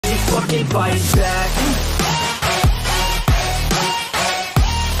fucking fight back.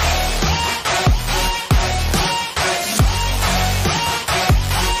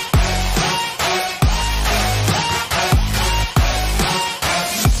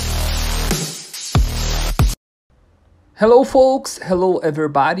 Hello folks, hello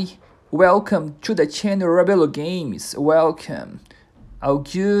everybody, welcome to the channel Rabelo Games, welcome. All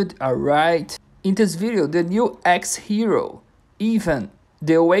good, alright. In this video, the new ex-hero, IFAN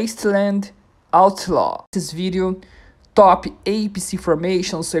the Wasteland Outlaw. This video, top APC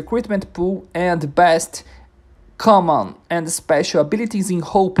formations, recruitment pool and best common and special abilities in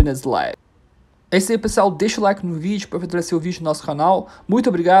Open Lab. É isso aí pessoal, deixa o like no vídeo para fortalecer o vídeo no nosso canal, muito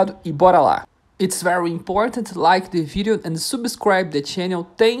obrigado e bora lá. It's very important, like the video and subscribe the channel,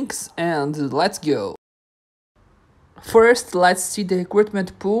 thanks and let's go. First, let's see the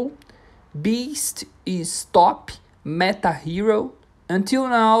recruitment pool. Beast is top meta hero. Until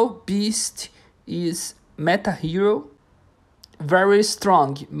now, Beast is meta hero. Very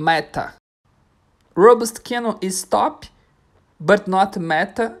strong meta. Robust Cannon is top, but not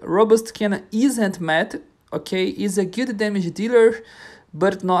meta. Robust Cannon isn't meta, okay? Is a good damage dealer,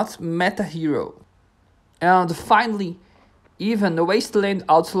 but not meta hero. And finally, even the Wasteland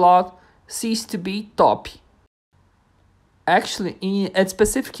Outlaw ceased to be top. Actually, in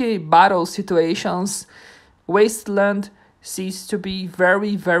specific battle situations, Wasteland ceased to be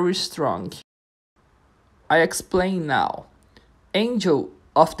very strong. I explain now. Angel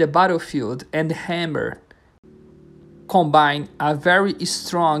of the Battlefield and Hammer combine a very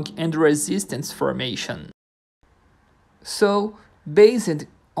strong and resistance formation. So, based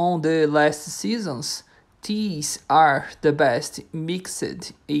on the last seasons, these are the best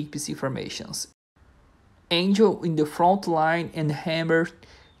mixed APC formations. Angel in the front line and Hammer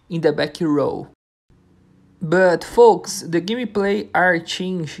in the back row. But folks, the gameplay are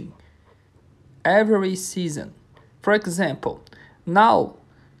changing every season. For example, now,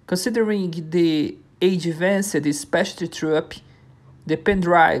 considering the advanced specialty troop, the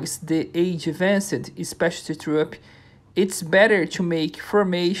pendrives, the advanced specialty troop, it's better to make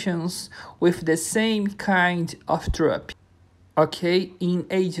formations with the same kind of troop. Okay, in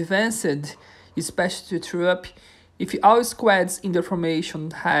advanced specialty troop, if all squads in the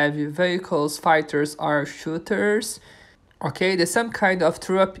formation have vehicles, fighters or shooters, okay, the same kind of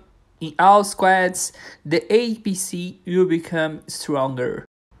troop in all squads, the APC will become stronger.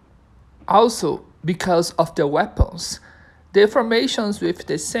 Also, because of the weapons, the formations with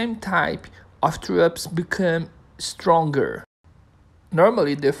the same type of troops become stronger.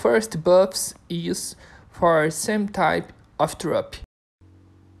 Normally, the first buffs is for same type of troop.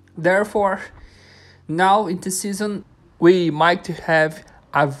 Therefore, now in the season, we might have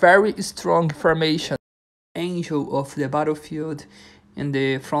a very strong formation. Angel of the Battlefield in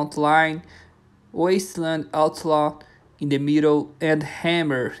the front line, Wasteland Outlaw in the middle, and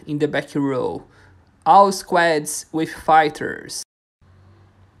Hammer in the back row. All squads with fighters.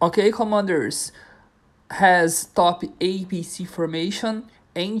 Okay, commanders, has top APC formation,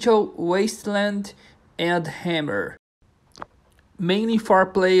 Angel, Wasteland, and Hammer. Mainly for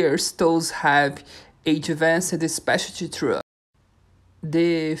players those have advanced specialty troop.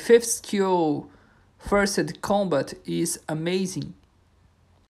 The 5th skill, First Combat, is amazing.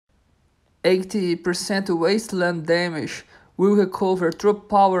 80% Wasteland damage will recover troop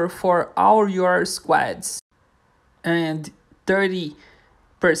power for all your squads, and 30%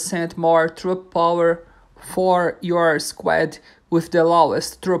 more troop power for your squad with the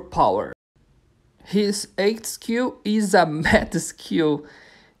lowest troop power. His 8th skill is a meta skill.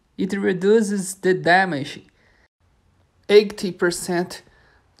 It reduces the damage. 80%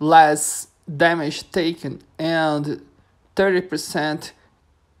 less damage taken and 30%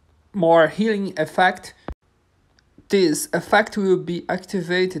 more healing effect. This effect will be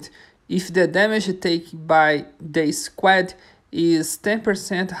activated if the damage taken by the squad is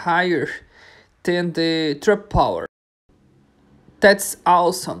 10% higher than the troop power. That's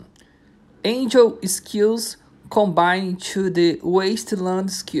awesome. Angel skills combine to the Wasteland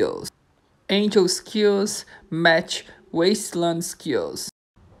skills. Angel skills match Wasteland skills.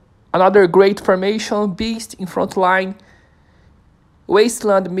 Another great formation, Beast in front line,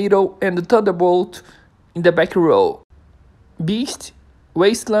 Wasteland middle, and Thunderbolt in the back row. Beast,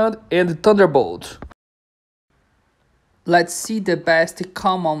 Wasteland, and Thunderbolt. Let's see the best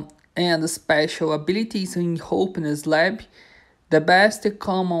common and special abilities in Open Lab. The best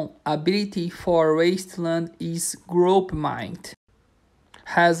common ability for Wasteland is Group Mind.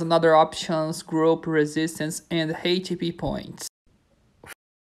 Has another options, group resistance and HP points.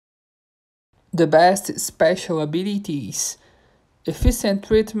 The best special abilities efficient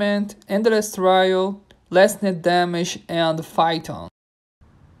treatment, endless trial, less net damage, and fight on.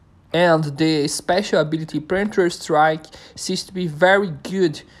 And the special ability Predator Strike seems to be very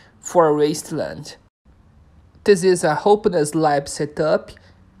good for Wasteland. This is a hopeless lab setup,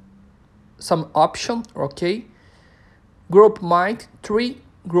 some option, okay? Group Might, 3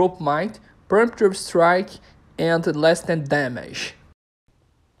 Group Might, Predator Strike, and less net damage.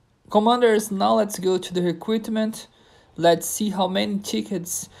 Commanders, now let's go to the recruitment. Let's see how many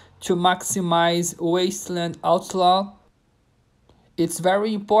tickets to maximize Wasteland Outlaw. It's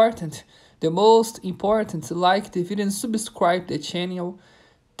very important. The most important, like the video and subscribe the channel.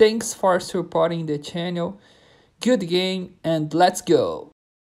 Thanks for supporting the channel. Good game and let's go.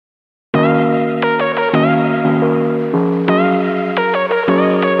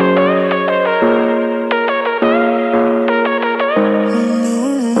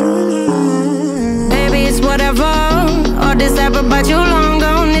 Baby, it's whatever. All this ever about you long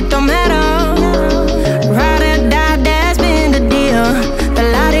gone, it don't matter. Ride or die, that's been the deal. The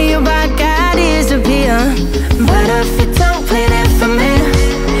light of your back, I disappear. But if you don't play that for me,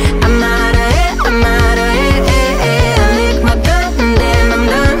 I'm out of it, I'm out of it. I lick my gun and then I'm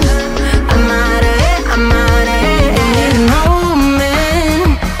done. I'm out of it, I'm out of it. Need no man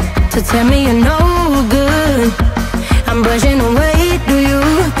to tell me you're no good. I'm brushing away,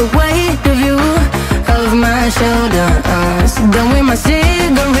 the weight of you, of my shoulders. Done with my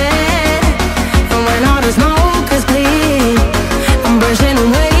cigarette, and when all the smoke is clear, I'm brushing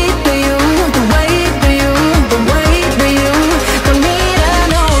away to you, the weight of you, the weight of you. Don't need a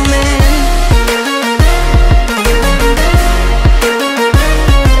no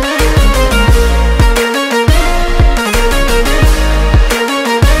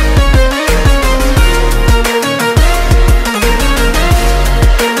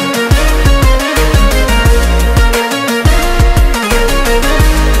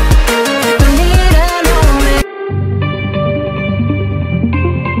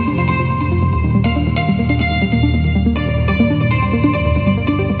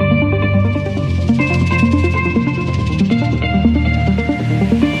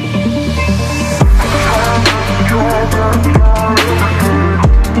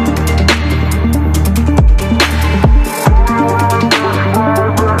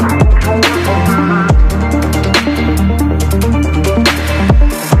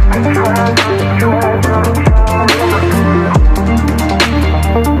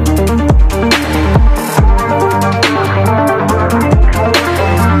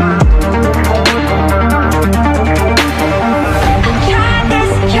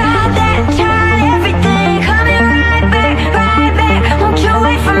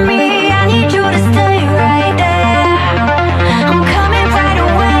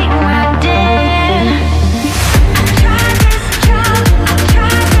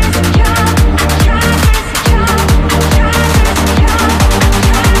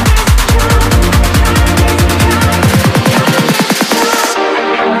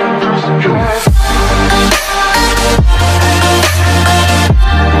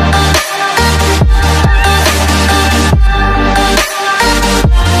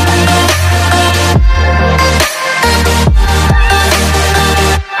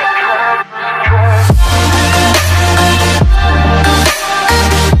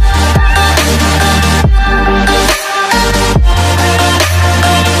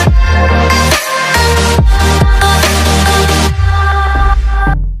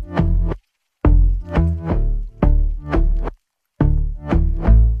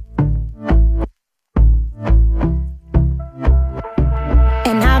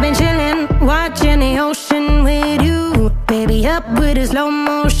with a slow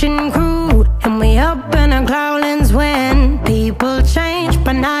motion crew, and we up in our growlings when people change,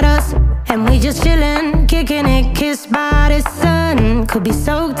 but not us. And we just chillin', kicking it, kissed by the sun. Could be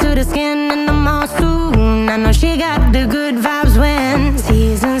soaked to the skin